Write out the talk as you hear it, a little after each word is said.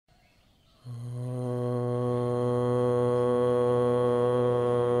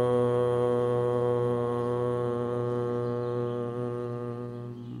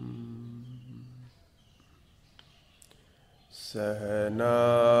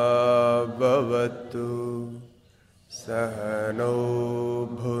Sahana bhavatu Sahano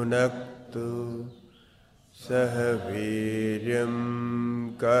bhunaktu Sahaviryam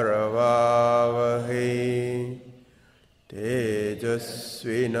karavavahe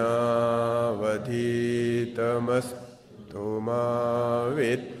Tejasvinavadhitamastu ma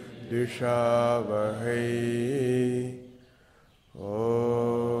vidvishavahe.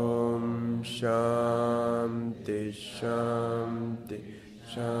 Om Shanti Shanti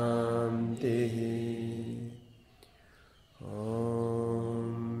Shanti.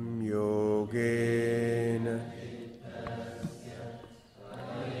 Om Yogena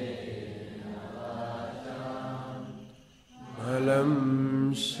Malam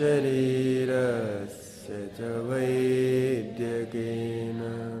Sharirasya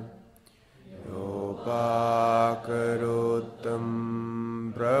Vaidhyagena Yopakarotam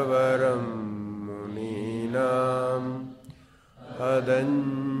Pravaram Muninam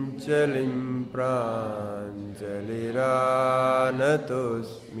Patanjalim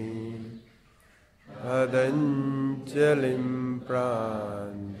Pranjaliranatosmi Patanjalim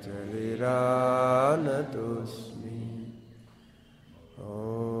Pranjaliranatosmi.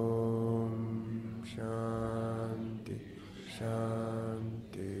 Om Shanti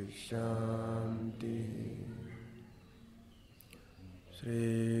Shanti Shanti.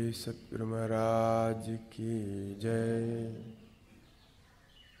 Shri Satguru Maharaj ki Jai.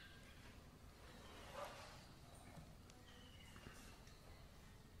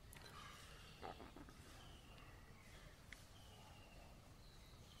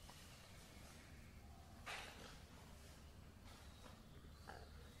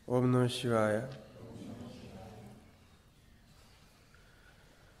 Om Namah Shivaya.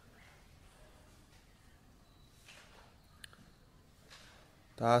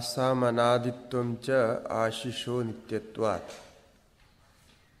 Tasam anaditvam cha ashisho nityatvat.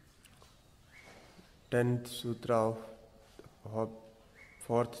 10th Sutra of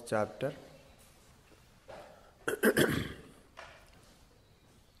 4th chapter.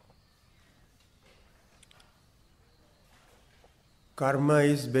 Karma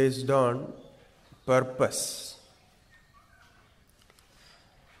is based on purpose.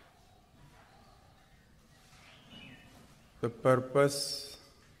 The purpose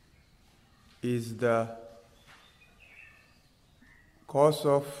is the cause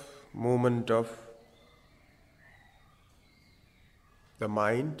of movement of the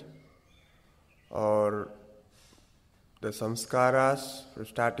mind or the samskaras,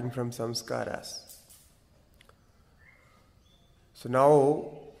 starting from samskaras. So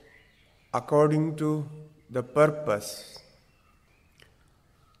now, according to the purpose,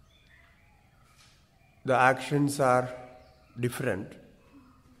 the actions are different.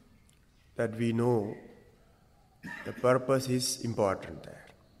 That we know the purpose is important there.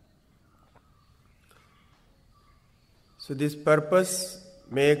 So this purpose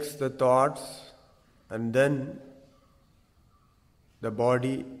makes the thoughts and then the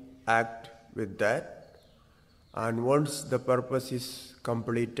body act with that. And once the purpose is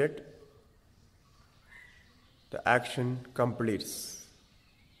completed, the action completes.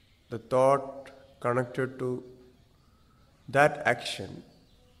 The thought connected to that action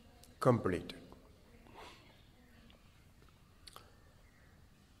completed.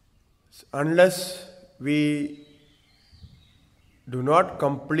 So unless we do not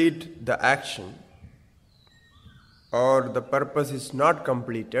complete the action or the purpose is not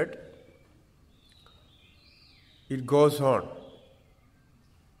completed, it goes on,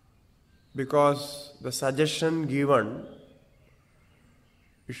 because the suggestion given,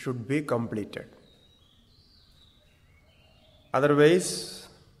 it should be completed. Otherwise,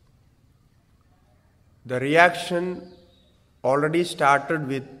 the reaction already started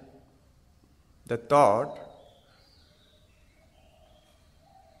with the thought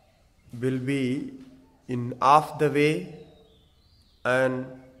will be in half the way, and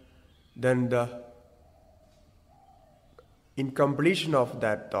then the incompletion of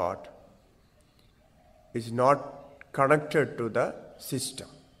that thought is not connected to the system.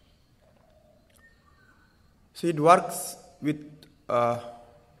 So it works with a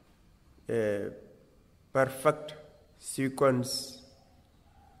perfect sequence,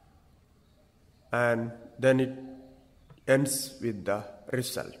 and then it ends with the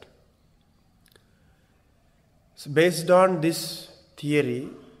result. So based on this theory,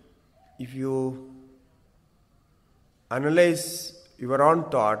 if you analyze your own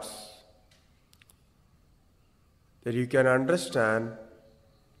thoughts, that you can understand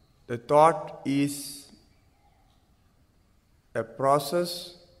the thought is a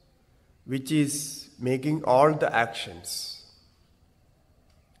process which is making all the actions.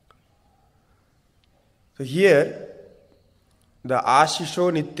 So here, the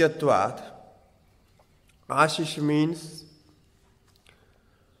Ashisho Nityatvat, Ashish means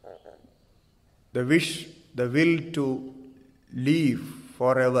the wish, the will to live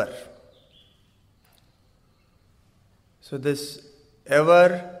forever. So this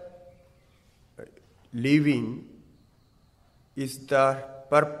ever living is the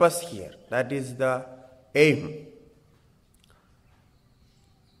purpose here. That is the aim.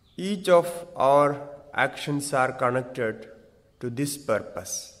 Each of our actions are connected to this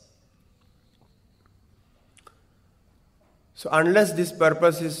purpose. So unless this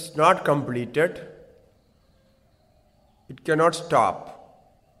purpose is not completed, it cannot stop.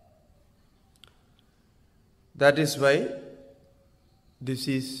 That is why this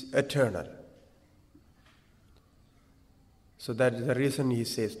is eternal. So that is the reason he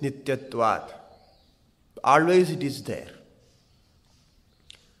says Nityatvat. Always it is there.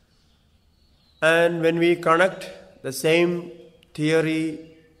 And when we connect the same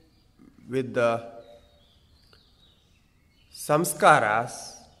theory with the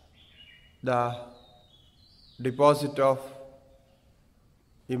samskaras, the deposit of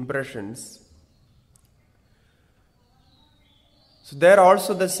impressions, so there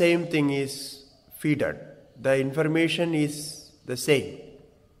also the same thing is fed. The information is the same.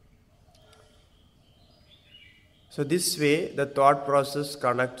 So this way the thought process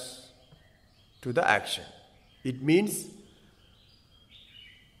connects to the action. It means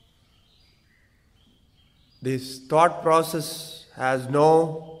this thought process has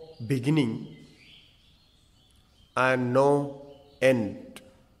no beginning and no end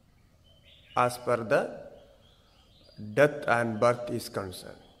as per the death and birth is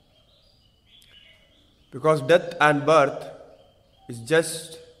concerned. Because death and birth is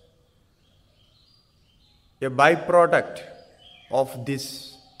just a byproduct of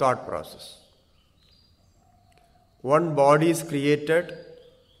this thought process. One body is created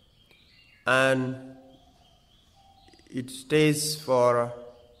and it stays for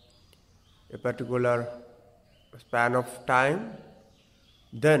a particular span of time,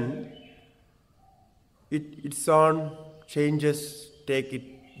 then its own changes take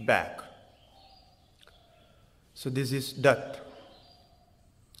it back. So this is death.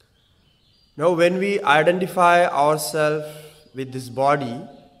 Now when we identify ourselves with this body,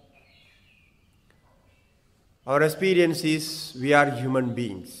 our experience is we are human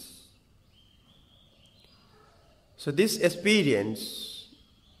beings. So this experience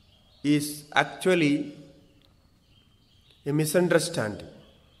is actually a misunderstanding.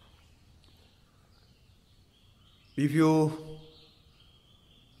 If you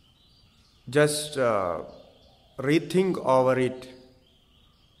just rethink over it,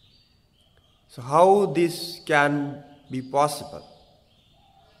 so how this can be possible?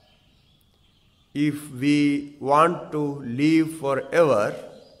 If we want to live forever,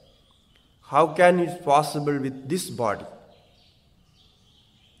 how can it possible with this body?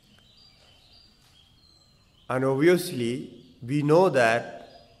 And obviously, we know that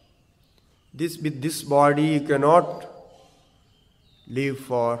with this body you cannot live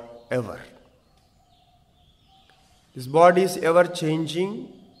forever. This body is ever changing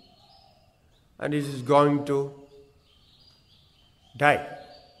and it is going to die.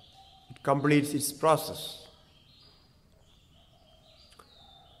 It completes its process.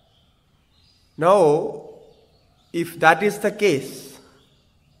 Now, if that is the case,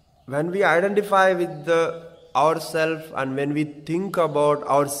 when we identify with ourselves and when we think about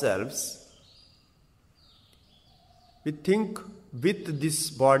ourselves, we think with this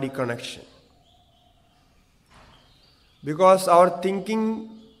body connection. Because our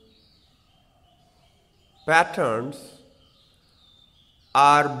thinking patterns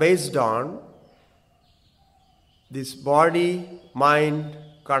are based on this body-mind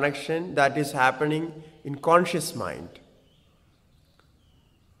connection that is happening in conscious mind.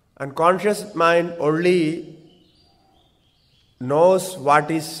 And conscious mind only knows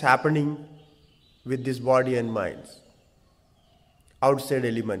what is happening with this body and minds, outside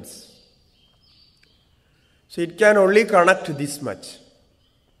elements. So it can only connect this much.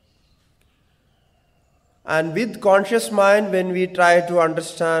 And with conscious mind, when we try to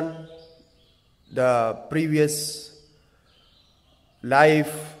understand the previous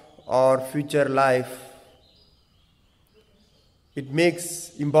life or future life, it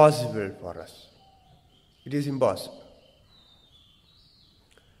makes impossible for us. It is impossible.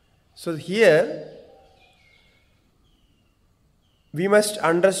 So here, we must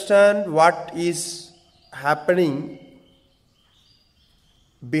understand what is happening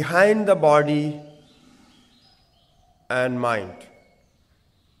behind the body and mind.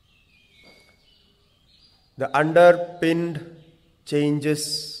 the underpinned changes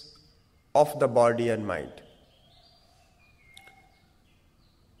of the body and mind.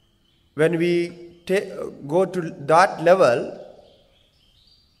 When we go to that level,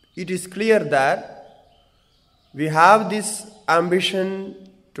 it is clear that we have this ambition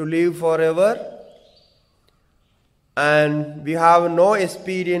to live forever, and we have no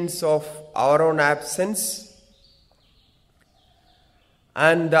experience of our own absence,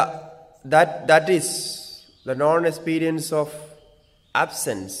 and that is the non-experience of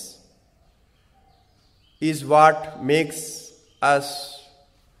absence is what makes us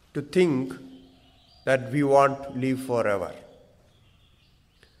to think that we want to live forever.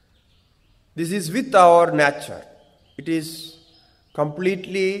 This is with our nature. It is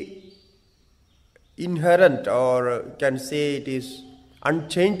completely inherent, or can say it is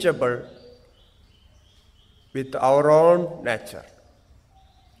unchangeable with our own nature.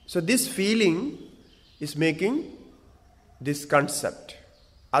 So this feeling is making this concept.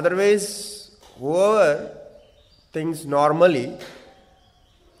 Otherwise, whoever thinks normally,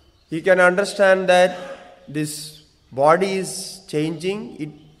 he can understand that this body is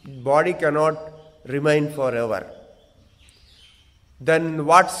changing, body cannot remain forever. Then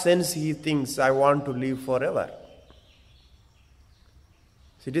what sense he thinks, I want to live forever?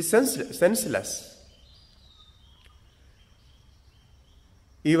 It is senseless.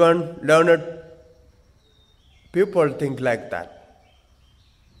 Even learned people think like that.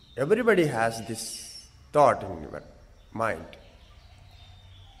 Everybody has this thought in your mind.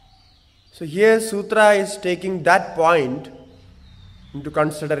 So here Sutra is taking that point into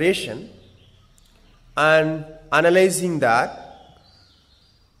consideration and analyzing that.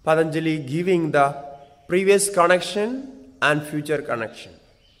 Patanjali giving the previous connection and future connection.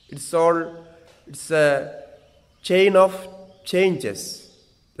 It's a chain of changes.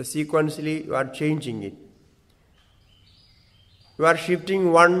 Sequentially you are changing it. You are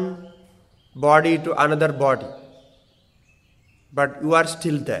shifting one body to another body, but you are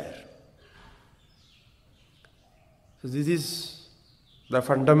still there. So this is the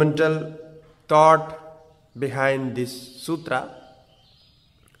fundamental thought behind this sutra.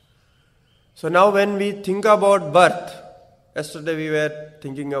 So now when we think about birth, yesterday we were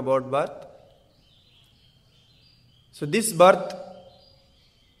thinking about birth. So this birth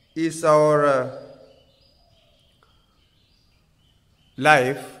is our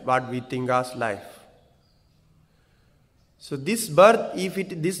life, what we think as life. So this birth,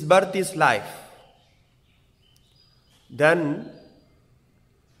 this birth is life, then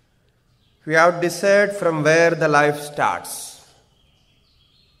we have decided from where the life starts.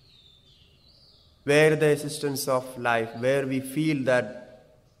 Where the existence of life, where we feel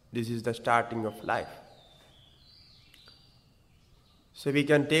that this is the starting of life. So we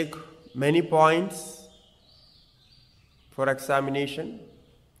can take many points for examination.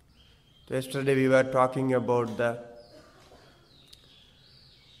 So yesterday we were talking about the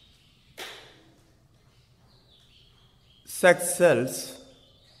sex cells,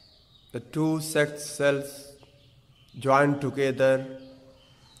 the two sex cells joined together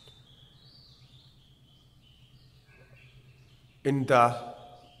in the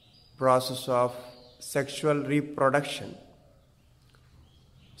process of sexual reproduction.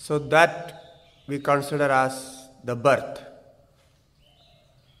 So that we consider as the birth.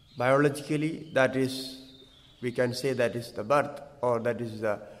 Biologically, that is, we can say that is the birth, or that is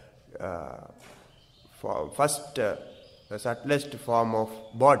the the subtlest form of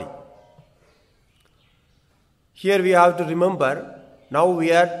body. Here we have to remember, now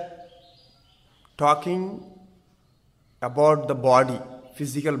we are talking about the body,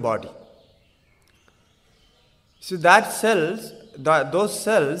 physical body. So that cells, those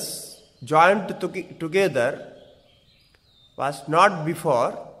cells joined together was not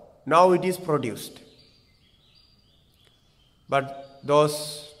before, now it is produced. But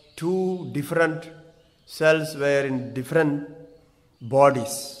those two different cells were in different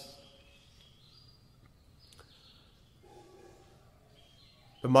bodies.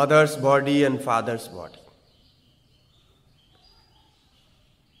 The mother's body and father's body.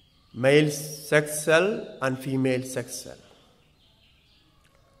 Male sex cell and female sex cell.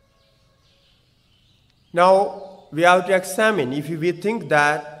 Now we have to examine, if we think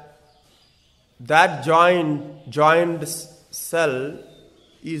that joined cell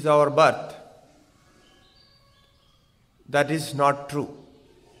is our birth, that is not true.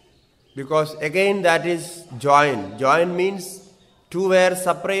 Because again that is joined. Joined means two were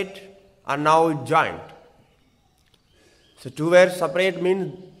separate and now it joined. So two were separate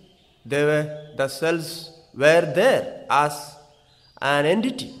means the cells were there as an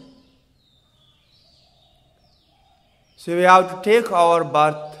entity. So we have to take our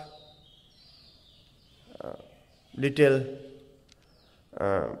birth little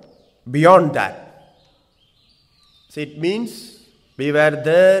beyond that. So it means we were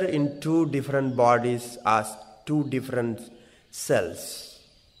there in two different bodies as two different cells.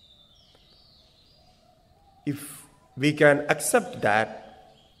 If we can accept that,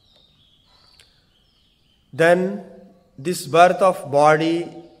 then this birth of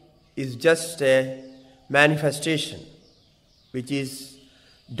body is just a manifestation which is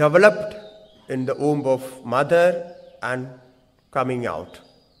developed in the womb of mother and coming out.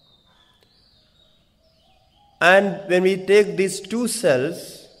 And when we take these two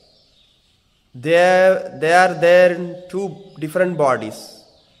cells, they are there in two different bodies.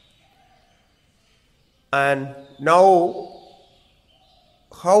 And now,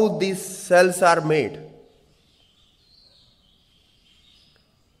 how these cells are made?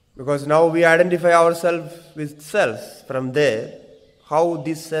 Because now we identify ourselves with cells. From there, how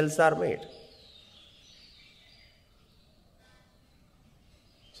these cells are made.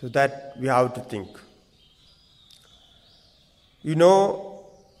 So that we have to think. You know,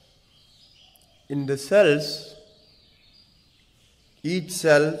 in the cells, each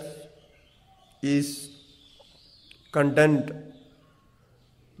cell is content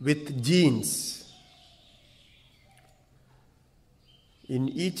with genes. In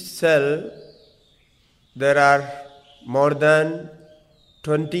each cell, there are more than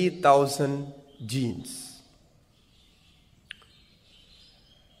 20,000 genes.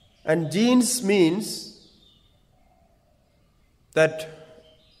 And genes means that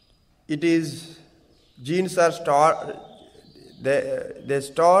genes are stored, they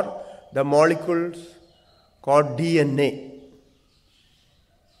store the molecules called DNA,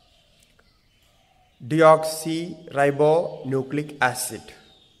 deoxyribonucleic acid.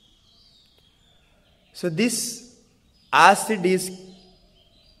 So this acid is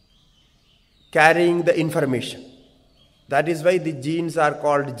carrying the information. That is why the genes are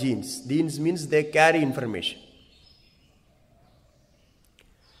called genes. Genes means they carry information.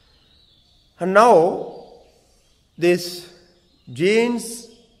 And now, these genes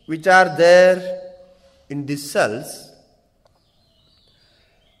which are there in these cells,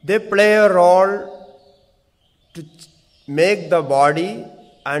 they play a role to make the body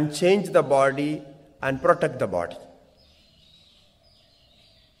and change the body and protect the body.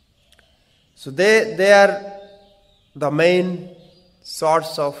 So they are the main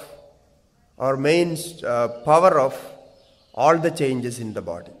source of or main power of all the changes in the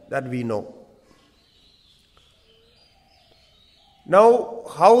body that we know. Now,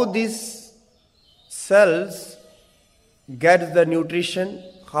 how these cells get the nutrition,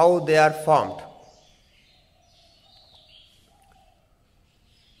 how they are formed?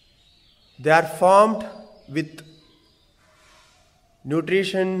 They are formed with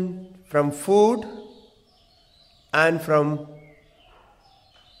nutrition from food and from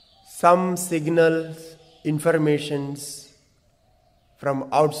some signals, informations from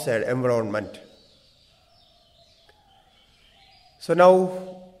outside environment. So now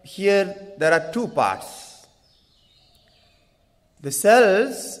here there are two parts. The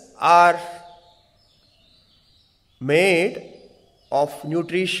cells are made of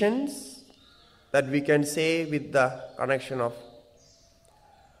nutritions that we can say with the connection of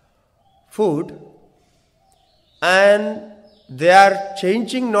food, and they are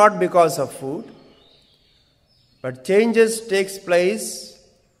changing not because of food, but changes takes place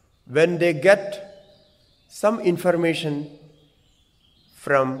when they get some information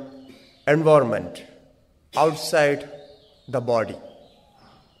from environment outside the body.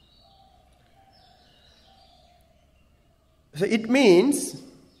 So it means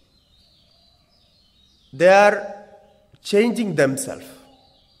they are changing themselves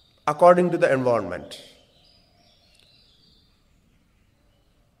according to the environment.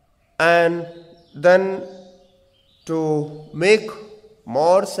 And then to make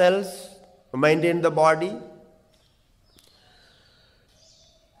more cells, maintain the body,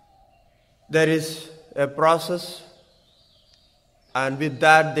 there is a process, and with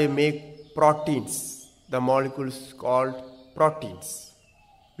that they make proteins, the molecules called proteins.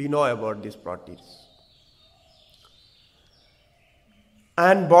 We know about these proteins.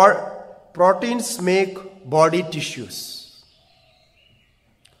 And proteins make body tissues.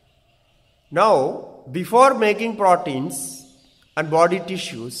 Now, before making proteins and body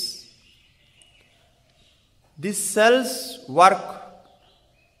tissues, these cells work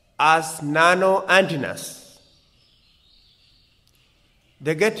as nano antennas.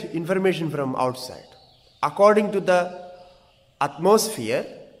 They get information from outside. According to the atmosphere,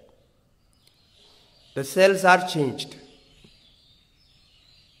 the cells are changed.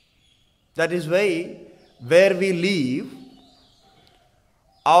 That is why where we live,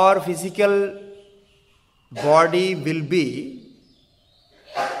 our physical body will be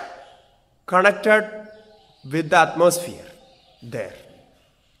connected with the atmosphere there,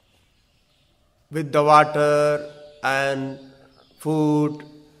 with the water and food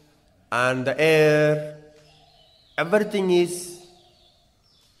and the air. Everything is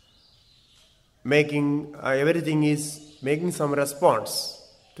making some response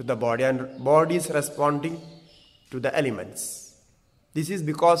to the body, and body is responding to the elements. This is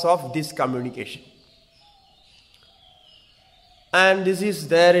because of this communication. And this is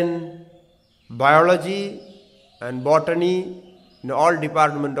there in biology and botany, in all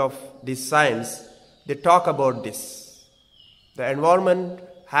department of this science. They talk about this. The environment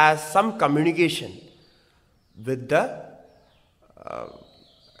has some communication with the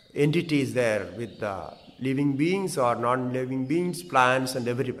entities there, with the living beings or non-living beings, plants and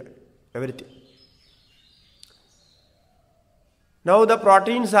everything. Now the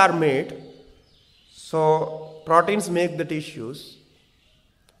proteins are made. So proteins make the tissues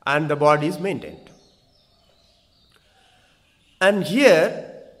and the body is maintained. And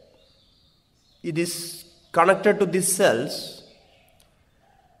here it is connected to these cells.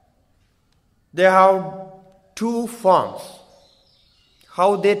 They have two forms.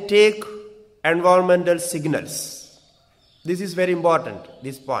 How they take environmental signals. This is very important,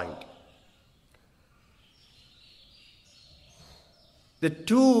 this point. The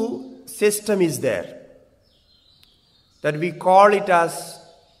two system is there, that we call it as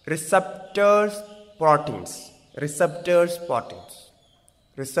receptor proteins. Receptor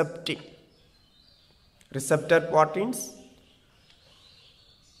proteins.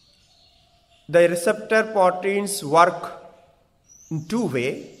 The receptor proteins work in two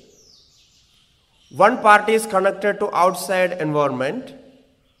ways. One part is connected to outside environment,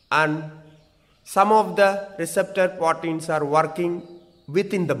 and some of the receptor proteins are working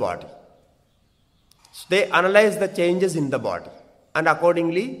within the body. So they analyze the changes in the body, and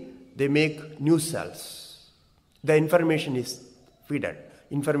accordingly they make new cells. The information is fed.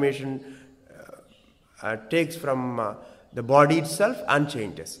 Information takes from the body itself and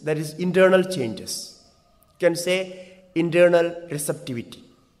changes. That is internal changes. You can say internal receptivity.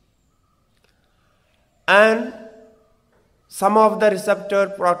 And some of the receptor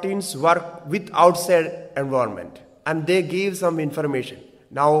proteins work with outside environment, and they give some information.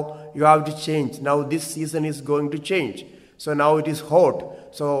 Now you have to change. Now this season is going to change. So now it is hot.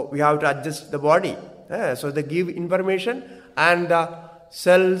 So we have to adjust the body. So they give information, and the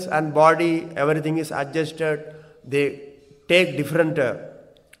cells and body, everything is adjusted. They take different,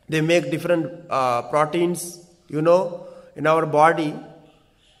 they make different proteins. You know, in our body,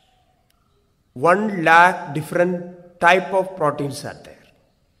 1 lakh different type of proteins are there.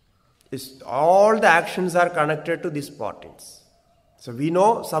 All the actions are connected to these proteins. So we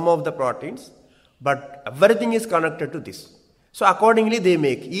know some of the proteins, but everything is connected to this. So accordingly they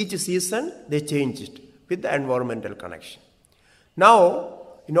make, each season they change it with the environmental connection. Now,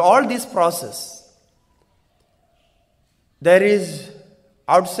 in all this process, there is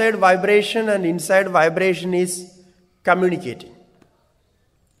outside vibration and inside vibration is communicating.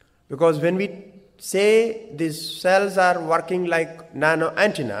 Because when we say these cells are working like nano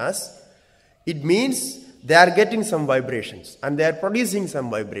antennas, it means they are getting some vibrations and they are producing some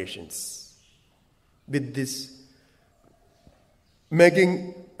vibrations. With this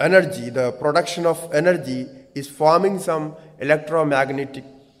making energy, the production of energy is forming some electromagnetic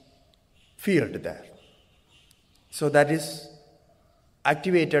field there. So that is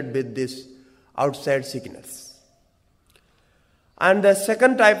activated with this outside signals. And the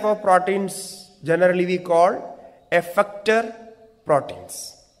second type of proteins generally we call effector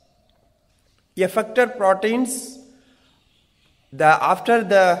proteins. Effector proteins, after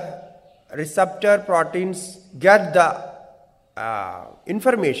the receptor proteins get the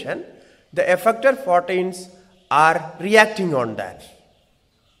information, the effector proteins are reacting on that.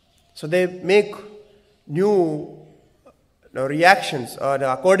 So they make new reactions or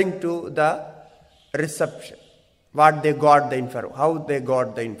according to the reception, what they got the info, how they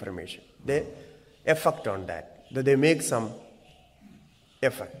got the information. They effect on that. They make some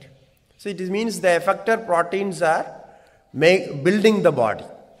effect. So it means the effector proteins are building the body.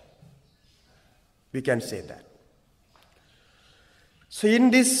 We can say that. So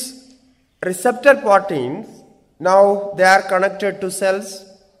in this receptor proteins, now they are connected to cells.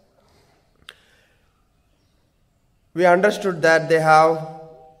 We understood that they have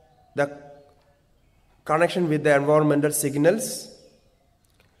the connection with the environmental signals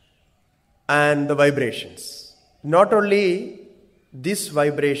and the vibrations. Not only this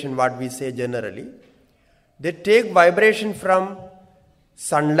vibration, what we say generally, they take vibration from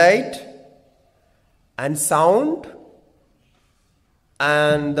sunlight and sound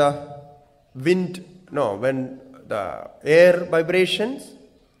and the wind, when the air vibrations,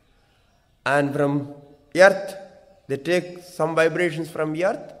 and from earth, they take some vibrations from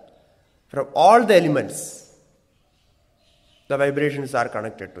earth, from all the elements. The vibrations are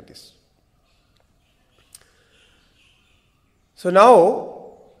connected to this. So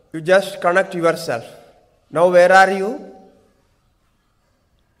now you just connect yourself. Now where are you?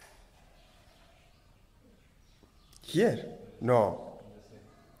 Here? No.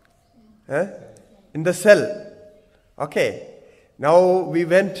 In the cell. Okay. Now we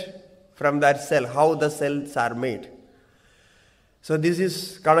went from that cell, how the cells are made. So this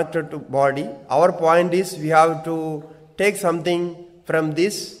is connected to body. Our point is we have to take something from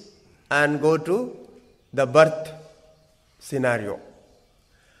this and go to the birth scenario.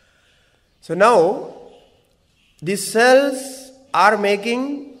 So now these cells are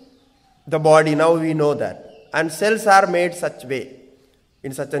making the body. Now we know that. And cells are made such way,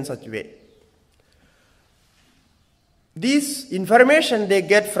 in such and such way. This information they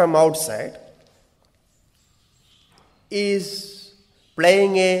get from outside is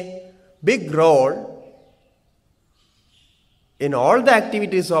playing a big role in all the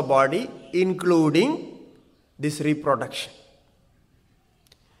activities of body, including this reproduction.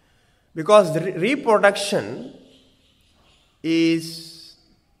 Because the reproduction is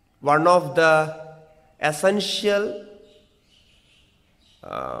one of the essential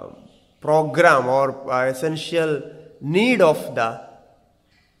program or essential need of the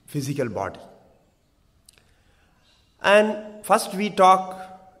physical body. And first we talk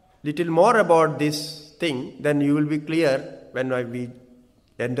little more about this thing, then you will be clear when we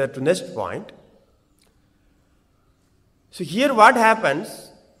enter to next point. So here what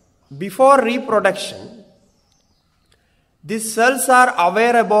happens, before reproduction, these cells are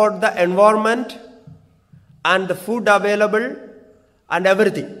aware about the environment and the food available and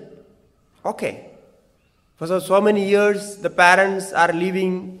everything. Okay. For so many years, the parents are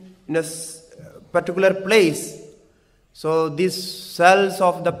living in a particular place. So these cells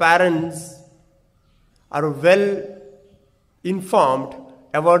of the parents are well informed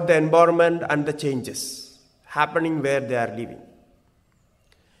about the environment and the changes happening where they are living.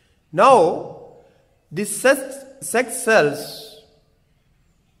 Now, these sex cells,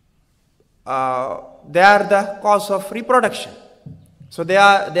 they are the cause of reproduction. So they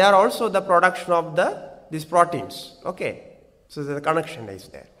are also the production of these proteins. Okay, so the connection is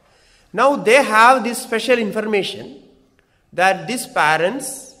there. Now they have this special information that these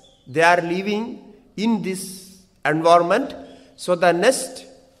parents, they are living in this environment. So the next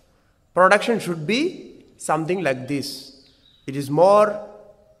production should be something like this. It is more,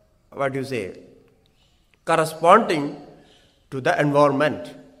 corresponding to the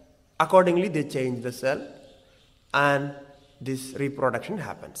environment. Accordingly, they change the cell and this reproduction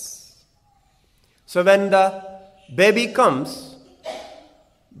happens. So when the baby comes,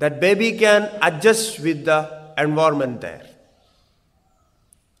 that baby can adjust with the environment there.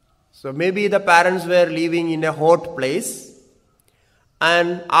 So maybe the parents were living in a hot place,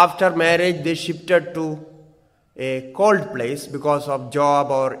 and after marriage they shifted to a cold place because of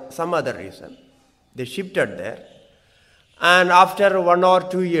job or some other reason. They shifted there, and after 1 or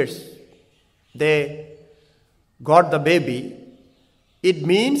 2 years they got the baby. It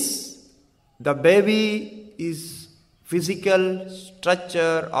means the baby is physical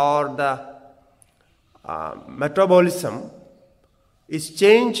structure or the metabolism is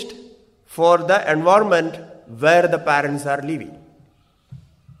changed for the environment where the parents are living.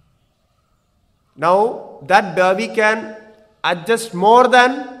 Now that baby can adjust more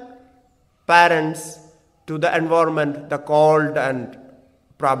than parents to the environment, the cold and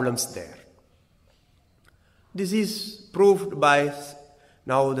problems there. This is proved by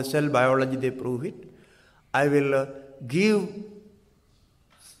now the cell biology, they prove it. I will give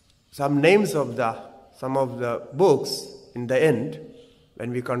some names of some of the books in the end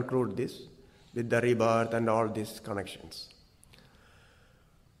when we conclude this with the rebirth and all these connections.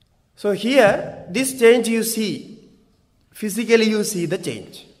 So here, this change you see, physically you see the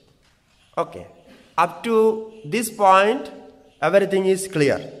change. Okay, up to this point, everything is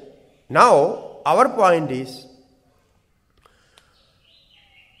clear. Now, our point is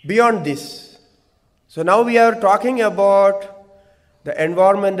beyond this. So now we are talking about the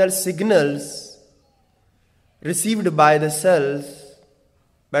environmental signals received by the cells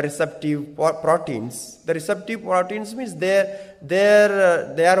by receptive proteins. The receptive proteins means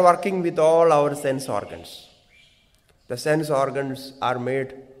they are working with all our sense organs. The sense organs are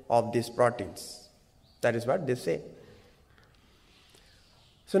made of these proteins. That is what they say.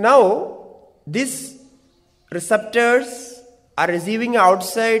 So now, these receptors are receiving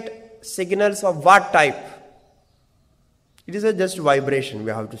outside signals of what type? It is just vibration,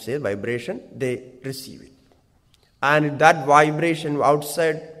 we have to say, vibration, they receive it. And that vibration,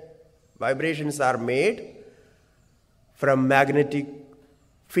 outside vibrations are made from magnetic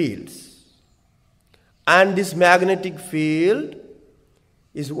fields. And this magnetic field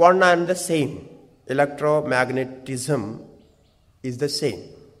is one and the same. Electromagnetism is the same.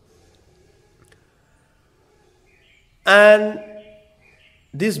 And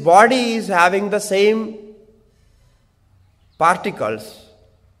this body is having the same particles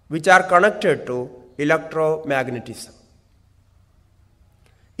which are connected to electromagnetism.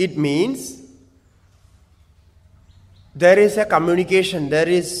 It means there is a communication, there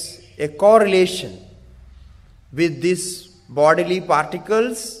is a correlation with these bodily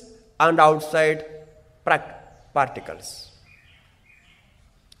particles and outside particles.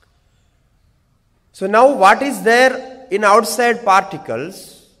 So now what is there in outside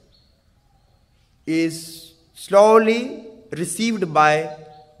particles is slowly received by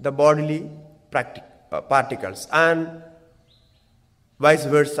the bodily particles, and vice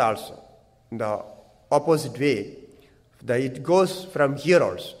versa also. In the opposite way, it goes from here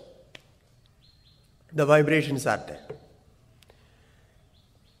also. The vibrations are there.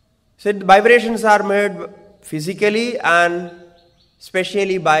 So vibrations are made physically and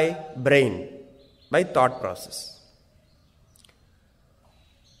specially by brain, by thought process.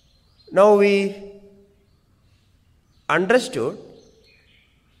 Now we understood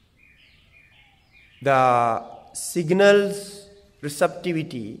the signals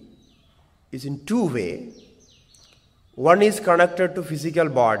receptivity is in two ways. One is connected to physical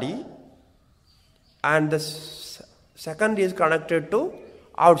body and the second is connected to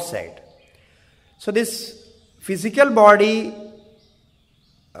outside. So this physical body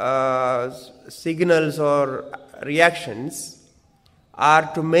signals or reactions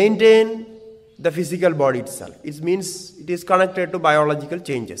are to maintain the physical body itself. It means it is connected to biological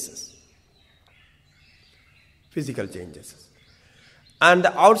changes, physical changes. And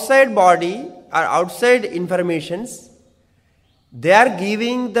the outside body or outside informations, they are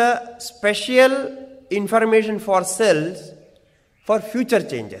giving the special information for cells for future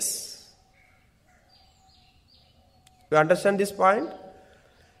changes. You understand this point?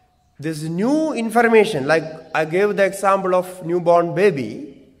 This new information, like I gave the example of newborn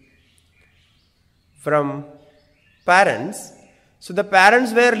baby from parents. So the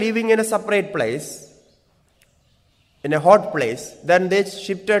parents were living in a separate place, in a hot place. Then they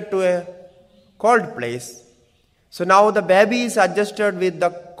shifted to a cold place. So now the baby is adjusted with the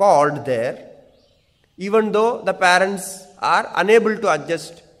cold there, even though the parents are unable to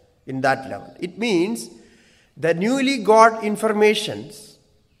adjust in that level. It means the newly got informations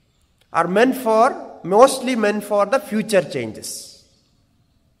are mostly meant for the future changes.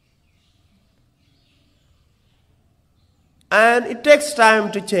 And it takes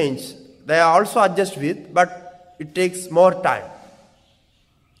time to change. They are also adjust with, but it takes more time.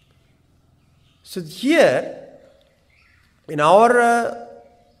 So here, in our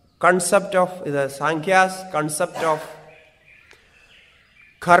concept of, the Sankhya's concept of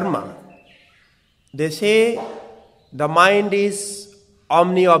karma, they say the mind is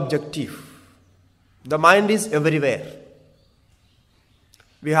omni-objective. The mind is everywhere.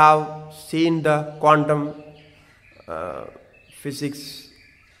 We have seen the quantum physics,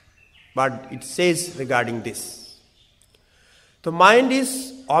 but it says regarding this. The mind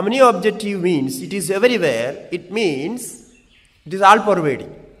is omni-objective means it is everywhere. It means it is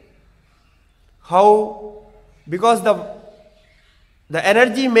all-pervading. How? Because the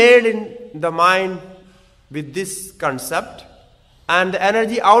energy made in the mind with this concept and the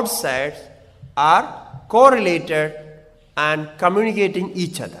energy outside are correlated and communicating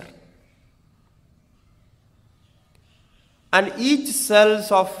each other. And each cells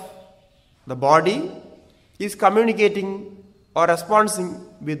of the body is communicating or responding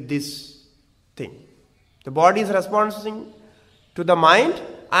with this thing. The body is responding to the mind,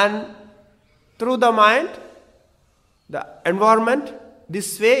 and through the mind, the environment,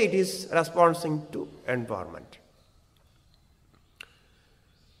 this way it is responding to environment.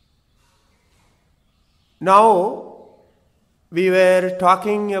 Now, we were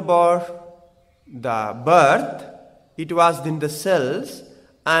talking about the birth. It was in the cells,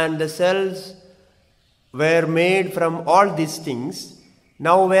 and the cells were made from all these things.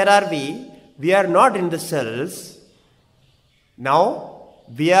 Now where are we? We are not in the cells. Now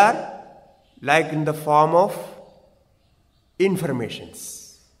we are like in the form of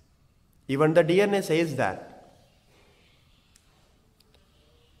informations. Even the DNA says that.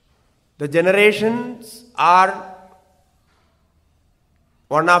 The generations are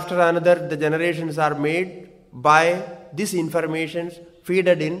one after another, the generations are made by this information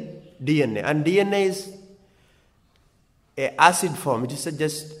feeded in DNA. And DNA is an acid form. It is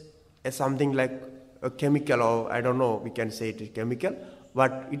just something like a chemical, or I don't know, we can say it is chemical,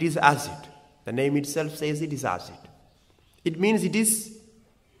 but it is acid. The name itself says it is acid. It means it is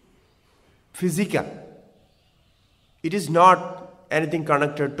physical. It is not anything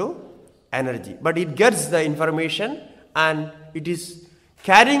connected to energy. But it gets the information and it is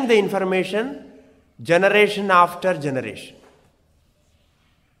carrying the information generation after generation.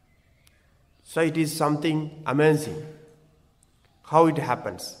 So it is something amazing how it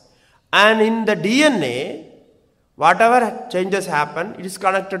happens. And in the DNA, whatever changes happen, it is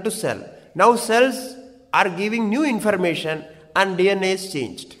connected to cell. Now cells are giving new information and DNA is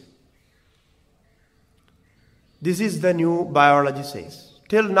changed. This is the new biology says.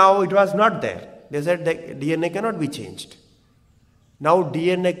 Till now it was not there. They said that DNA cannot be changed. Now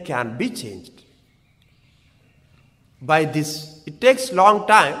DNA can be changed by this. It takes long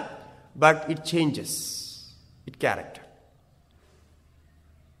time, but it changes its character.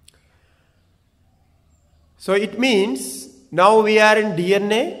 So it means now we are in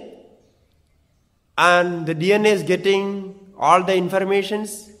DNA and the DNA is getting all the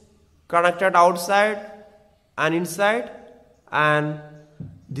informations connected outside and inside, and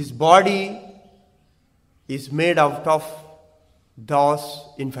this body is made out of those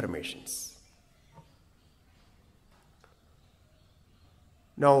informations.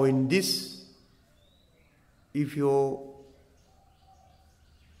 Now in this, if you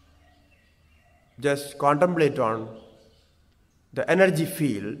just contemplate on the energy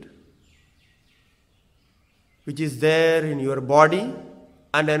field which is there in your body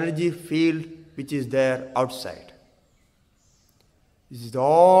and energy field which is there outside. This is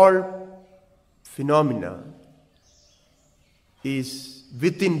all phenomena is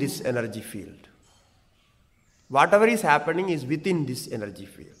within this energy field. Whatever is happening is within this energy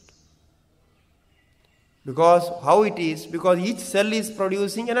field. Because how it is? Because each cell is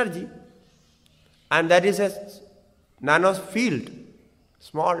producing energy. And that is a nano field,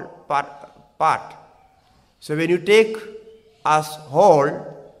 small part. So when you take as whole,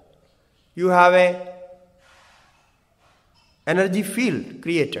 you have a energy field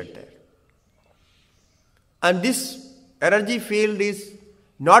created there. And this energy field is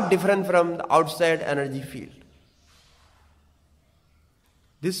not different from the outside energy field.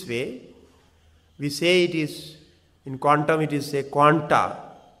 This way, we say it is, in quantum it is a quanta.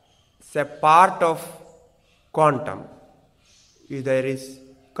 It's a part of quantum. There is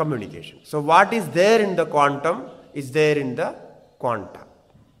communication. So what is there in the quantum is there in the quanta.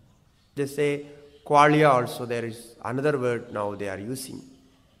 They say qualia also, there is another word now they are using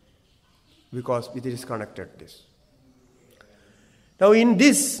because it is connected to this. Now in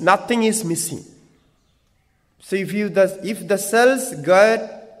this, nothing is missing. So if the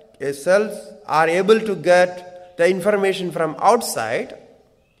cells are able to get the information from outside,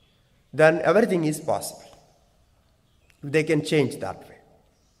 then everything is possible. They can change that way.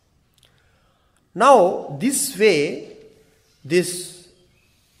 Now this way, this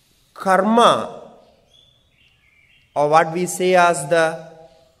karma, or what we say as the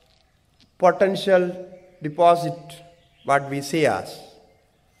potential deposit, what we say as,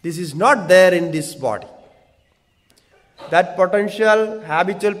 this is not there in this body. That potential,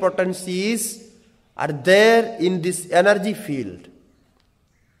 habitual potencies are there in this energy field.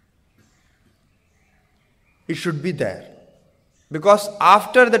 It should be there. Because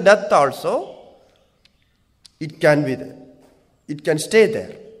after the death also, it can be there. It can stay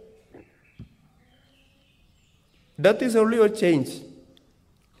there. Death is only a change.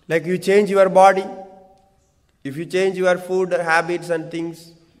 Like you change your body. If you change your food habits and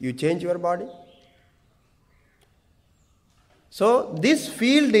things, you change your body. So this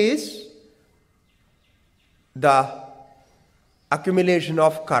field is the accumulation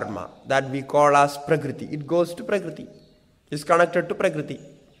of karma that we call as prakriti. It goes to prakriti. It's connected to prakriti.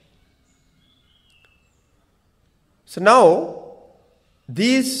 So now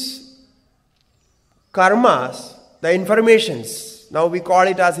these karmas, the informations, now we call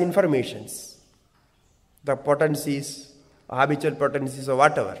it as informations, the potencies, habitual potencies or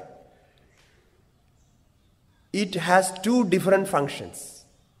whatever. It has two different functions.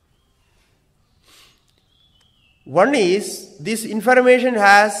 One is, this information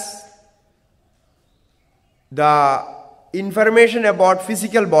has the information about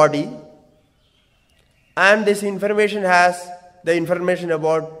physical body And this information has the information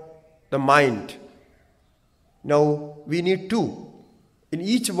about the mind. Now we need two. In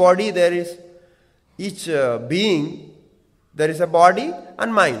each body there is, each being, there is a body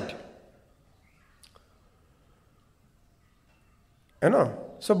and mind. You know,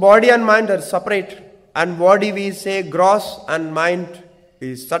 so body and mind are separate. And body we say gross and mind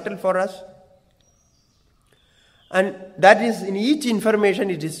is subtle for us. And that is, in each information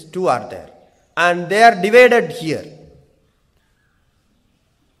it is two are there. And they are divided here.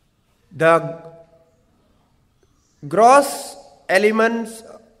 The gross elements,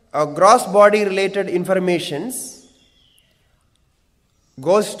 gross body related informations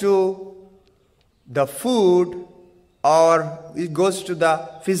goes to the food, or it goes to the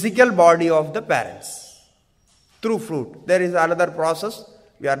physical body of the parents through fruit. There is another process.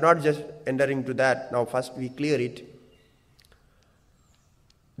 We are not just entering to that. Now first we clear it.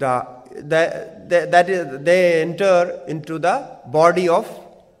 They enter into the body of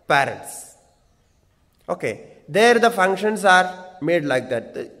parents. Okay. There the functions are made like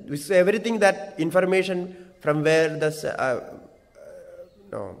that. So everything, that information from where the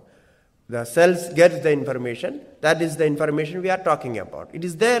cells get the information, that is the information we are talking about. It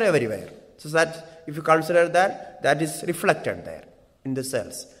is there everywhere. So that, if you consider that, that is reflected there in the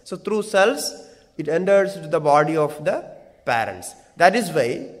cells. So through cells, it enters into the body of the parents. That is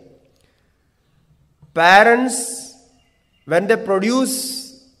why parents, when they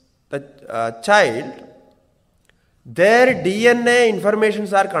produce the child, their DNA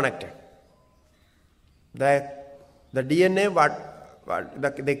informations are connected. The DNA,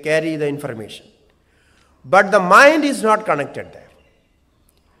 they carry the information. But the mind is not connected there.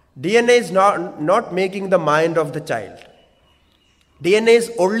 DNA is not making the mind of the child. DNA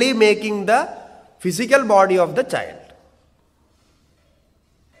is only making the physical body of the child.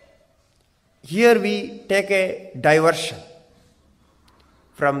 Here we take a diversion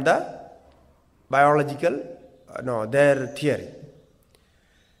from the biological, their theory.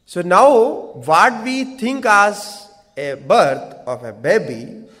 So now what we think as a birth of a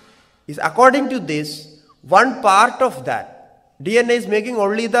baby is, according to this, one part of that. DNA is making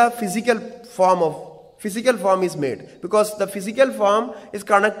only the physical form is made, because the physical form is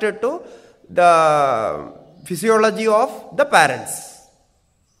connected to the physiology of the parents.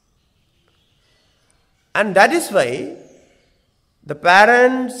 And that is why the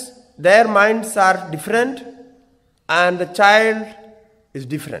parents, their minds are different and the child is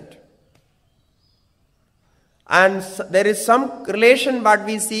different. And there is some relation what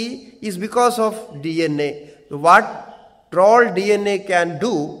we see is because of DNA. What role DNA can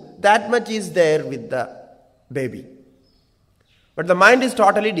do, that much is there with the baby. But the mind is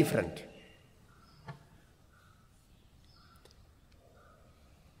totally different.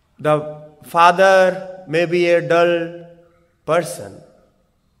 The father may be a dull person,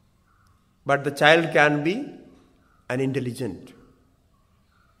 but the child can be an intelligent.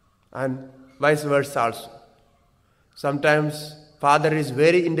 And vice versa also. Sometimes father is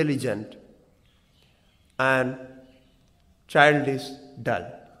very intelligent and child is dull.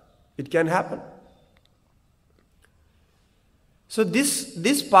 It can happen. So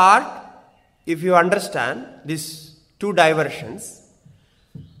this part, if you understand these two diversions,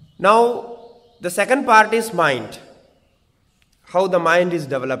 now the second part is mind. How the mind is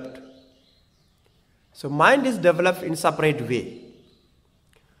developed. So mind is developed in separate way.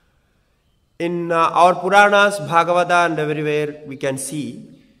 In our Puranas, Bhagavata and everywhere we can see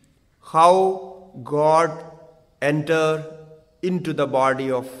how God entered into the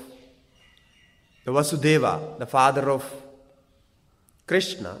body of the Vasudeva, the father of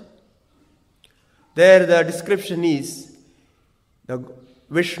Krishna. There the description is, the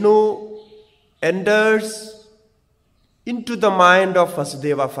Vishnu enters into the mind of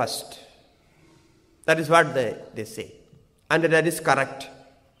Vasudeva first. That is what they say. And that is correct.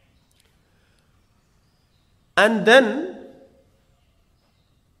 And then,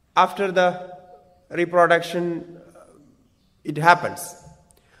 after the reproduction, it happens.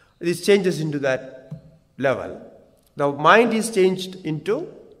 This changes into that level. The mind is changed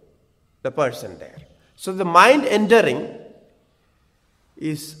into the person there. So the mind entering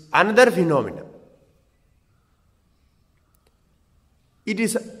is another phenomenon.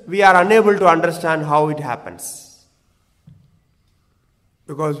 We are unable to understand how it happens.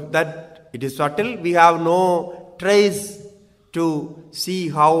 Because that it is subtle, we have no trace to see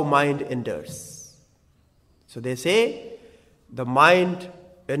how mind enters. So they say the mind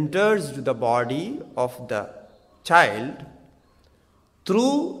enters to the body of the child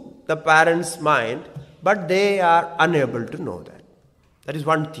through the parent's mind, but they are unable to know that. That is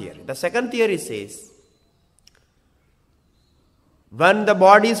one theory. The second theory says When the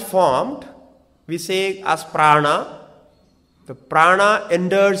body is formed, we say as prana. The prana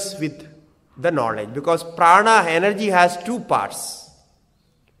enters with the knowledge, because prana energy has two parts.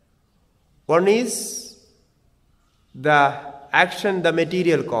 One is the action, the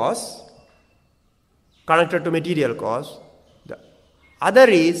material cause, connected to material cause. The other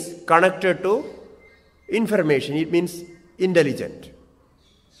is connected to information. It means intelligent.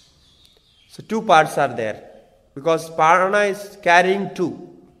 So two parts are there, because prana is carrying two.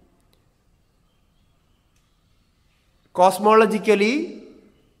 Cosmologically,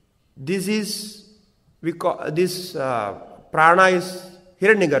 this prana is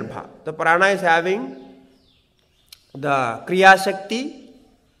Hiranyagarbha. The prana is having the Kriya Shakti,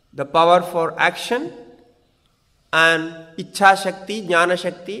 the power for action, and Ichha Shakti, Jnana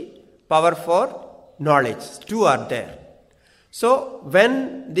Shakti, power for knowledge. Two are there. So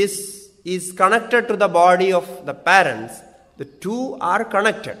when this is connected to the body of the parents, the two are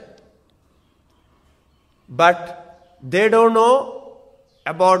connected. But they don't know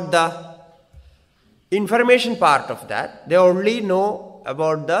about the information part of that. They only know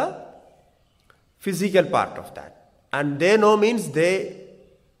about the physical part of that. And they know means they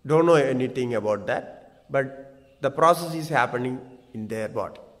don't know anything about that, but the process is happening in their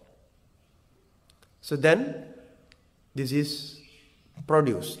body. So then this is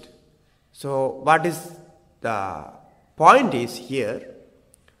produced. So what is the point is here,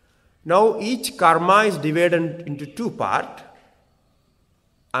 now each karma is divided into two parts,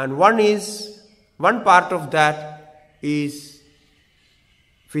 and one part of that is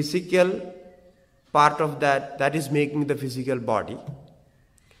physical part of that is making the physical body,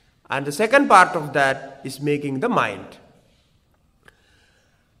 and the second part of that is making the mind.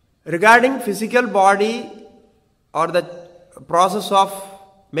 Regarding physical body or the process of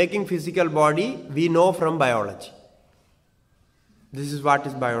making physical body, we know from biology. This is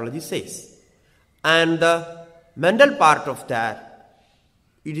what biology says. And the mental part of that,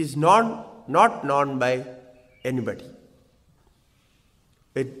 it is not known by anybody.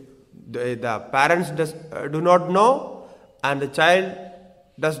 The parents do not know, and the child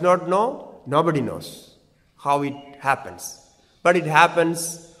does not know. Nobody knows how it happens. But it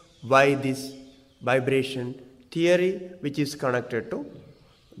happens by this vibration theory, which is connected to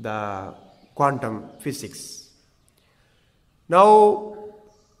the quantum physics. Now,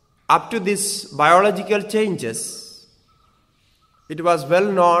 up to this biological changes, it was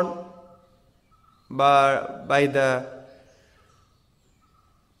well known by the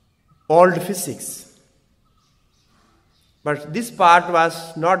old physics. But this part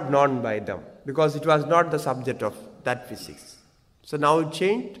was not known by them, because it was not the subject of that physics. So now it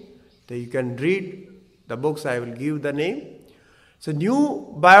changed. So you can read the books, I will give the name. So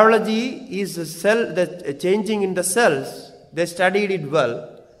new biology is the changing in the cells. They studied it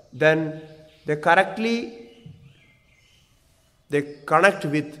well. Then they connect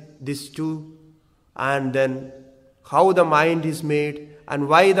with these two, and then how the mind is made and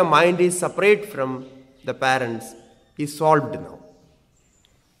why the mind is separate from the parents is solved now.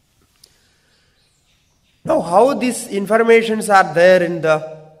 Now how these informations are there in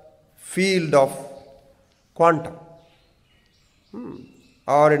the field of quantum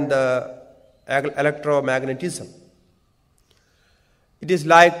or in the electromagnetism. It is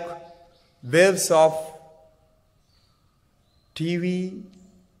like waves of TV,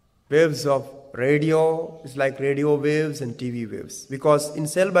 waves of radio. It's like radio waves and TV waves. Because in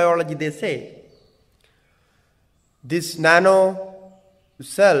cell biology they say these nano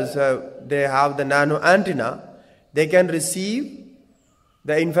cells, they have the nano antenna. They can receive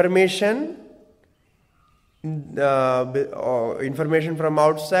the information from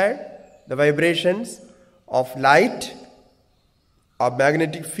outside, the vibrations of light, of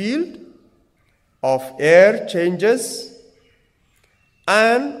magnetic field, of air changes,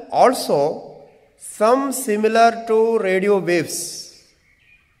 and also some similar to radio waves.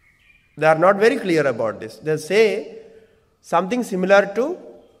 They are not very clear about this. They say something similar to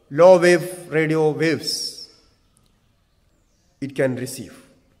low wave radio waves it can receive.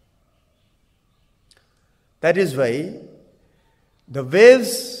 That is why the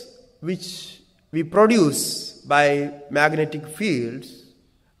waves which we produce by magnetic fields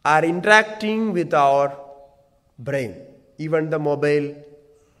are interacting with our brain. Even the mobile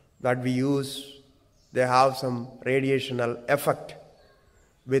that we use, they have some radiational effect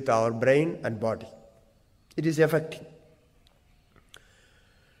with our brain and body. It is affecting.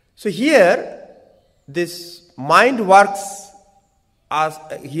 So here, this mind works as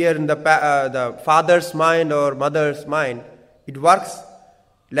here in the father's mind or mother's mind, it works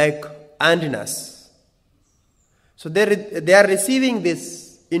like antennas. So they are receiving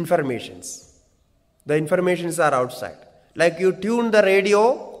these informations. The informations are outside. Like you tune the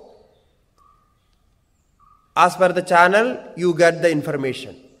radio, as per the channel, you get the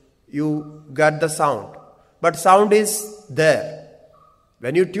information. You get the sound. But sound is there.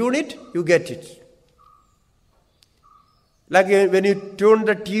 When you tune it, you get it. Like when you tune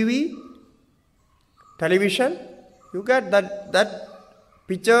the television, you get that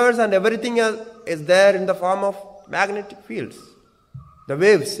pictures and everything is there in the form of magnetic fields. The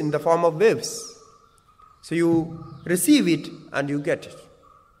waves in the form of waves. So you receive it and you get it.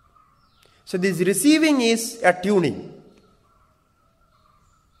 So this receiving is a tuning.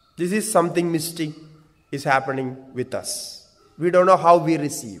 This is something mystic is happening with us. We don't know how we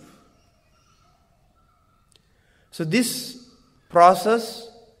receive. So this process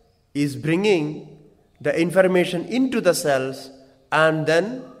is bringing the information into the cells, and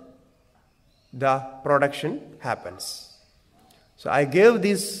then the production happens. So I gave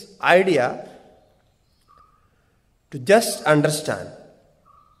this idea to just understand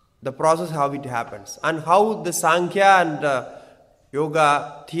the process, how it happens, and how the Sankhya and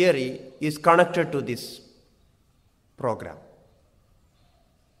yoga theory is connected to this program.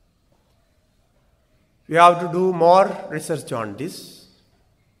 We have to do more research on this.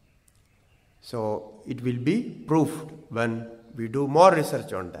 So it will be proved when we do more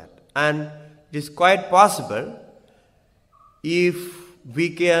research on that. And it is quite possible if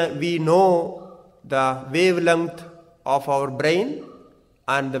we know the wavelength of our brain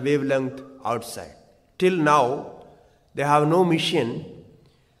and the wavelength outside. Till now, they have no machine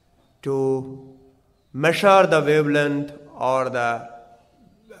to measure the wavelength or the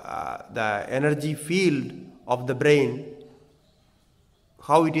energy field of the brain,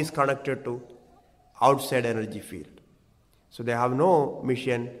 how it is connected to outside energy field. So they have no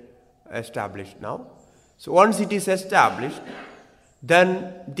mission established now. So once it is established,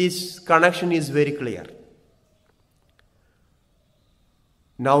 then this connection is very clear.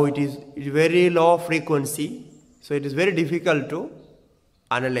 Now it is very low frequency, so it is very difficult to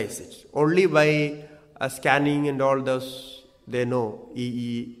analyze it. Only by scanning and all those, they know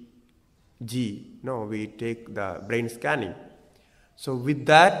EEG. No, we take the brain scanning. So with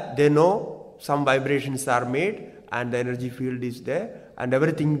that, they know some vibrations are made and the energy field is there and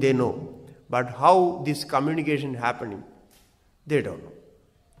everything they know. But how this communication happening, they don't know.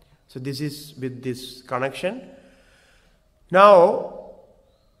 So this is with this connection. Now,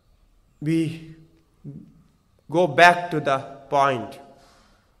 we go back to the point,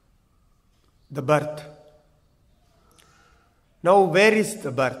 the birth. Now, where is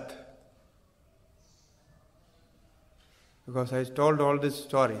the birth? Because I told all these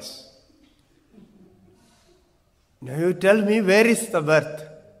stories. Now you tell me, where is the birth?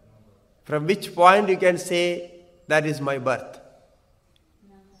 From which point you can say, that is my birth?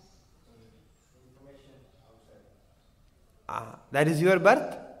 That is your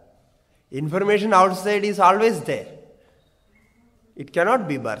birth? Information outside is always there. It cannot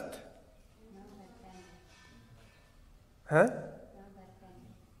be birth. Huh?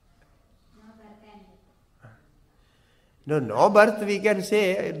 No birth we can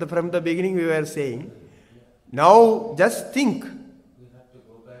say, from the beginning we were saying. Now just think. We have to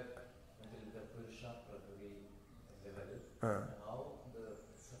go back until the Purusha Prabhuvi level. How the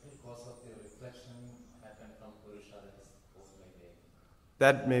subtle cause of the reflection happened from Purusha, that is caused by day.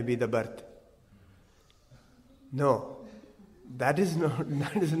 That may be the birth. No, that is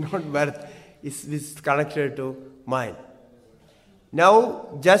not birth. It's connected to mind.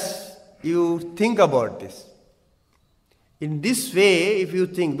 Now just you think about this. In this way, if you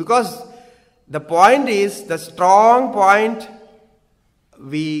think, because the point is, the strong point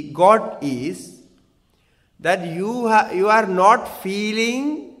we got is that you are not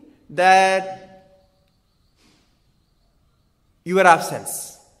feeling that your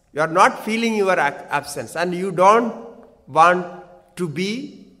absence. You are not feeling your absence, and you don't want to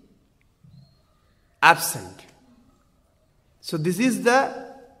be absent. So this is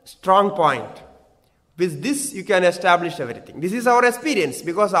the strong point. With this, you can establish everything. This is our experience,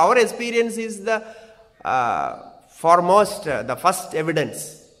 because our experience is the foremost, the first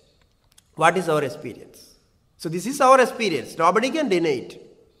evidence. What is our experience? So this is our experience. Nobody can deny it.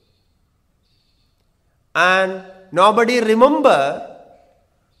 And nobody remember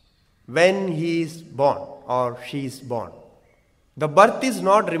when he is born or she is born. The birth is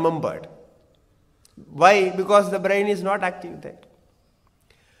not remembered. Why? Because the brain is not active there.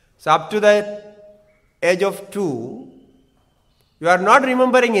 So up to the age of 2, you are not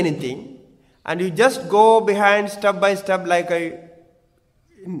remembering anything, and you just go behind step by step like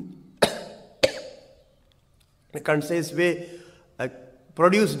a concise way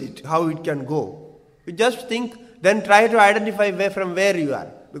produced it, how it can go. You just think, then try to identify from where you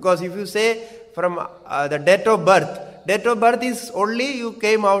are. Because if you say from the date of birth is only you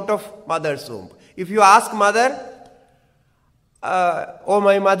came out of mother's womb. If you ask mother, oh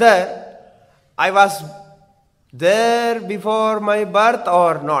my mother, I was there before my birth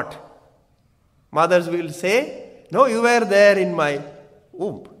or not? Mothers will say, no, you were there in my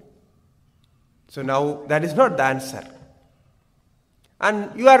womb. So now that is not the answer.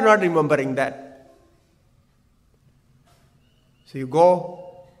 And you are not remembering that. So you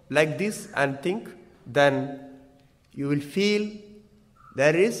go like this and think, then you will feel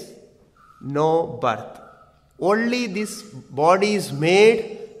there is no birth. Only this body is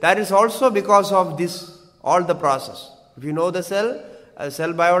made. That is also because of this, all the process. If you know the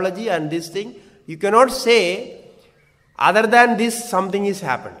cell biology and this thing, you cannot say other than this something is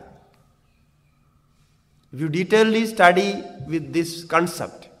happening. If you detailedly study with this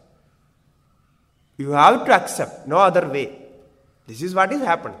concept, you have to accept, no other way. This is what is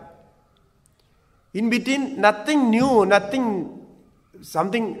happening. In between, nothing new,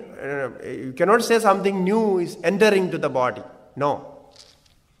 you cannot say something new is entering to the body. No.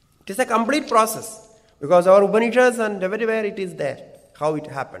 It is a complete process. Because our Upanishads and everywhere it is there, how it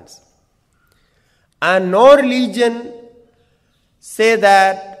happens. And no religion say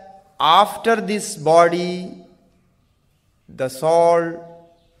that after this body, the soul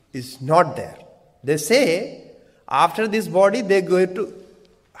is not there. They say, after this body, they go to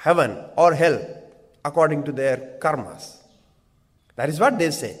heaven or hell, according to their karmas. That is what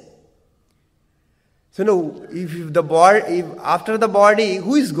they say. So now, if after the body,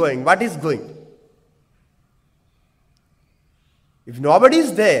 who is going? What is going? If nobody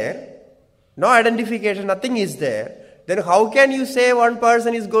is there, no identification, nothing is there, then how can you say one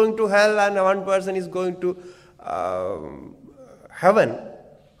person is going to hell and one person is going to heaven?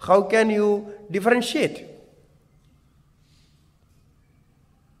 How can you differentiate?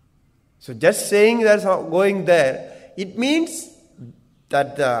 So just saying there's going there, it means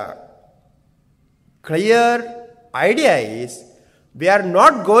that the clear idea is we are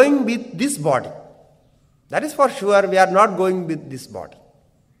not going with this body. That is for sure, we are not going with this body.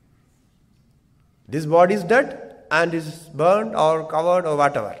 This body is dead and is burned or covered or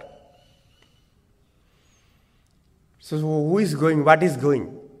whatever. So who is going? What is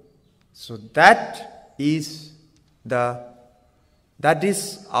going? So that is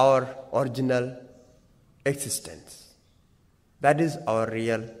our original existence. That is our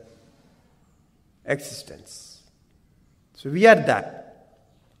real existence. So we are that.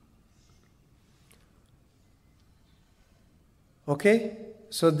 Okay?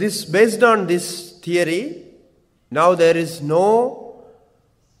 So based on this theory, now there is no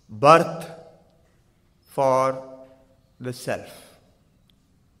birth for the self.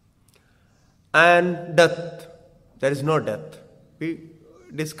 And death. There is no death. We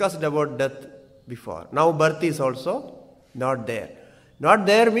discussed about death before. Now birth is also not there. Not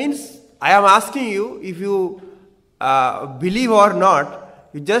there means, I am asking you, if you believe or not,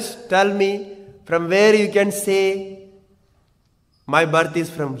 you just tell me from where you can say, my birth is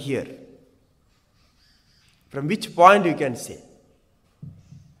from here. From which point you can say?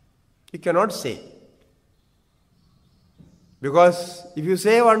 You cannot say. Because if you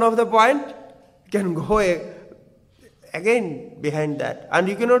say one of the point, you can go again behind that. And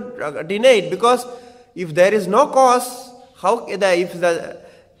you cannot deny it, because if there is no cause, if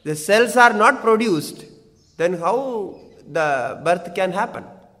the cells are not produced, then how the birth can happen?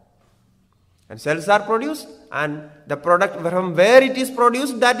 And cells are produced, and the product from where it is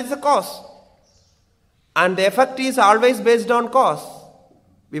produced, that is the cause. And the effect is always based on cause.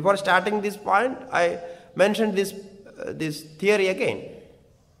 Before starting this point, I mentioned this theory again.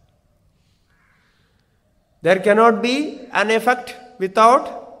 There cannot be an effect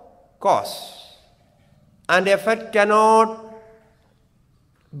without cause. And effect cannot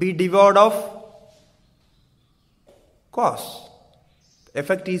be devoid of cause.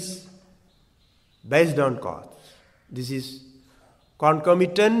 Effect is based on cause. This is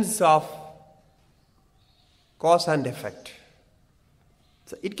concomitance of cause and effect.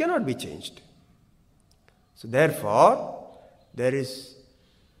 So it cannot be changed. So therefore, there is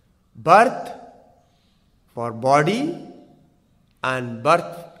birth for body and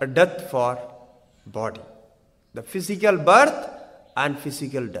death for body. The physical birth and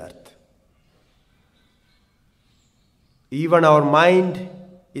physical death. Even our mind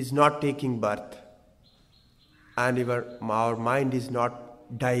is not taking birth. And our mind is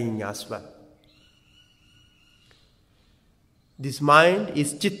not dying as well. This mind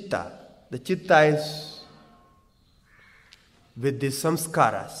is chitta. The chitta is with the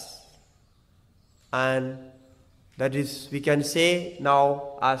samskaras. And that is, we can say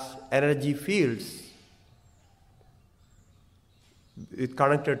now, as energy fields, it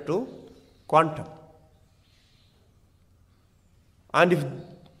connected to quantum. And if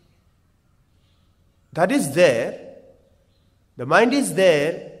that is there, the mind is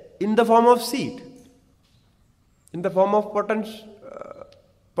there in the form of seed, in the form of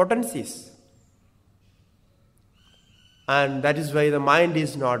potencies. And that is why the mind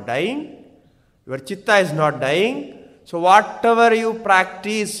is not dying, your chitta is not dying. So whatever you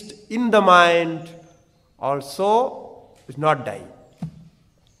practiced in the mind also is not dying.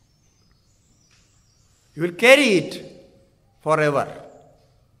 You will carry it forever,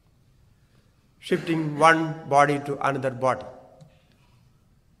 shifting one body to another body.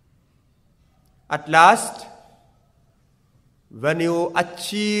 At last, when you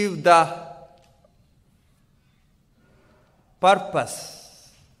achieve the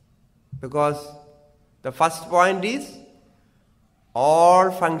purpose, because the first point is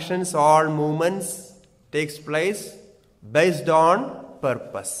all functions, all movements takes place based on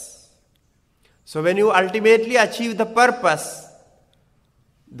purpose. So when you ultimately achieve the purpose,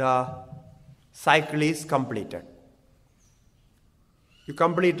 the cycle is completed. You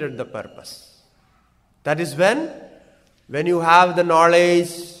completed the purpose. That is when you have the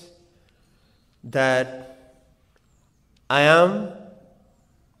knowledge that I am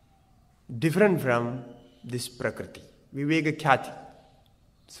different from this Prakriti, Viveka Khyati.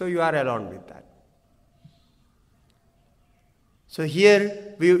 So you are alone with that. So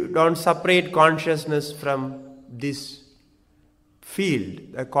here we don't separate consciousness from this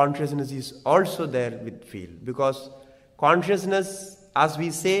field. The consciousness is also there with field, because consciousness, as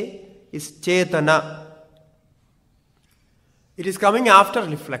we say, is Chetana. It is coming after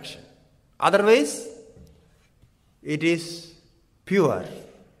reflection. Otherwise, it is pure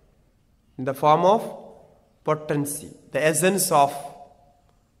in the form of potency, the essence of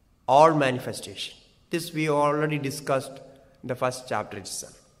all manifestation. This we already discussed in the first chapter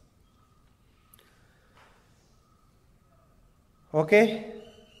itself. Okay?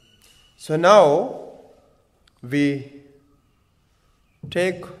 So now we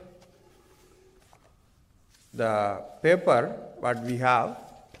take the paper what we have.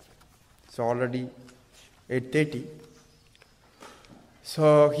 It's already 8:30.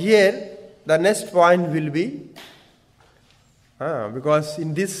 So here the next point will be, because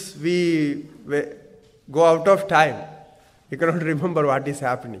in this we go out of time. You cannot remember what is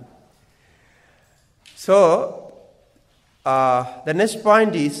happening. So the next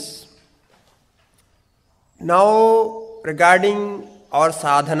point is now regarding our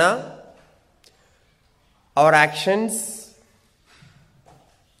sadhana, our actions,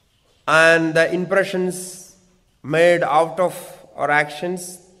 and the impressions made out of our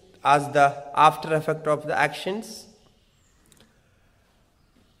actions as the after effect of the actions,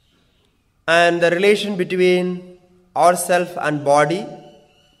 and the relation between ourself and body.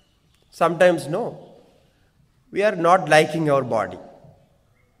 Sometimes we are not liking our body.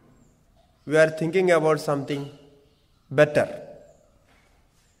 We are thinking about something better.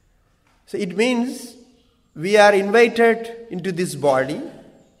 So it means we are invited into this body.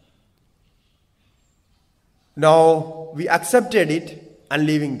 Now we accepted it and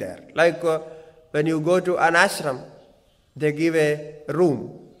living there. Like when you go to an ashram, they give a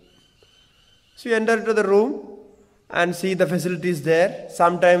room. So you enter into the room and see the facilities there.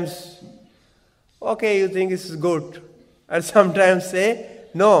 Sometimes, okay, you think this is good. And sometimes say,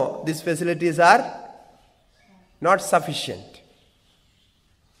 no, these facilities are not sufficient.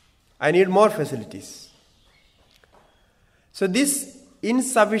 I need more facilities. So this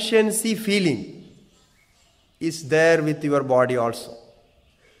insufficiency feeling is there with your body also.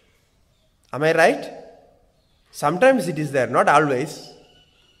 Am I right? Sometimes it is there, not always.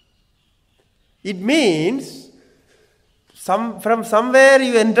 It means from somewhere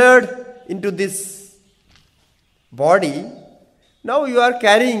you entered into this body. Now you are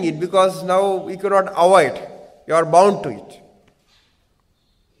carrying it because now you cannot avoid. You are bound to it.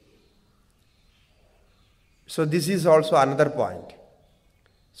 So this is also another point.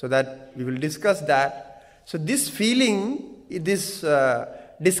 So that we will discuss that. So this feeling, this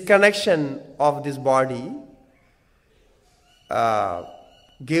disconnection of this body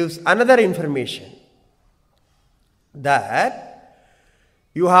gives another information that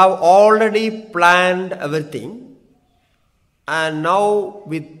you have already planned everything, and now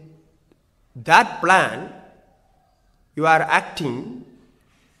with that plan you are acting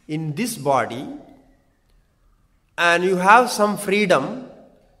in this body, and you have some freedom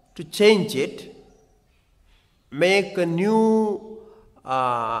to change it, make a new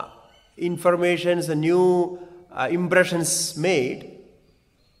informations, new impressions made,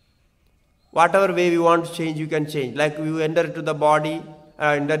 whatever way we want to change, you can change. Like you enter to the body,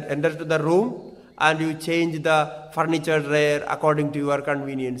 enter to the room, and you change the furniture there according to your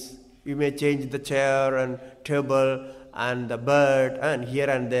convenience. You may change the chair and table and the bed and here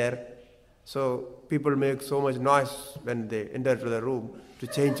and there. So people make so much noise when they enter to the room to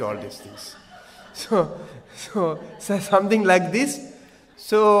change all these things. So something like this.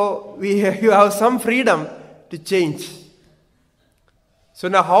 So you have some freedom to change. So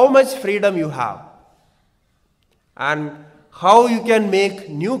now how much freedom you have, and how you can make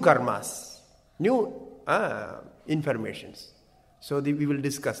new karmas, new informations. So we will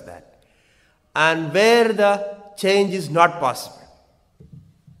discuss that. And where the change is not possible,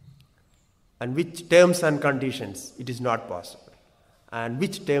 and which terms and conditions it is not possible, and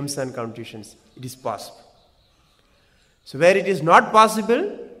which terms and conditions it is possible. So where it is not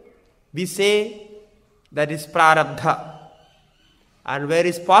possible, we say that is prarabdha. And where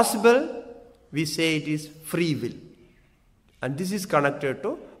is possible, we say it is free will. And this is connected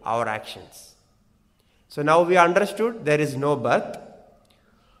to our actions. So now we understood there is no birth.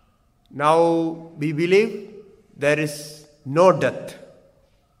 Now we believe there is no death.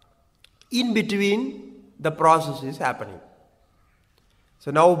 In between, the process is happening. So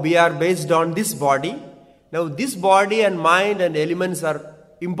now we are based on this body. Now this body and mind and elements are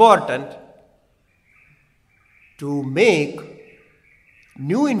important to make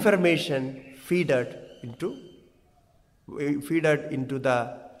new information feeded into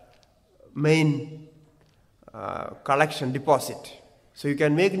the main collection deposit. So you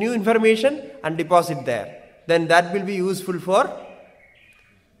can make new information and deposit there. Then that will be useful for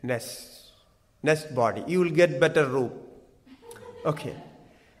next body. You will get better room. Okay.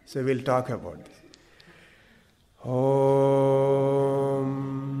 So we'll talk about this. Om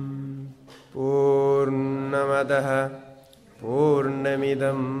Purnamadaha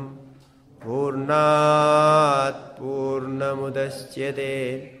Purnamidam Purnat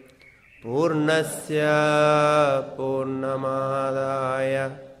Purnamudashyate Purnasya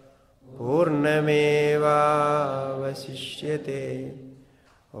Purnamadaya Purnameva Vasishyate.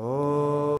 Om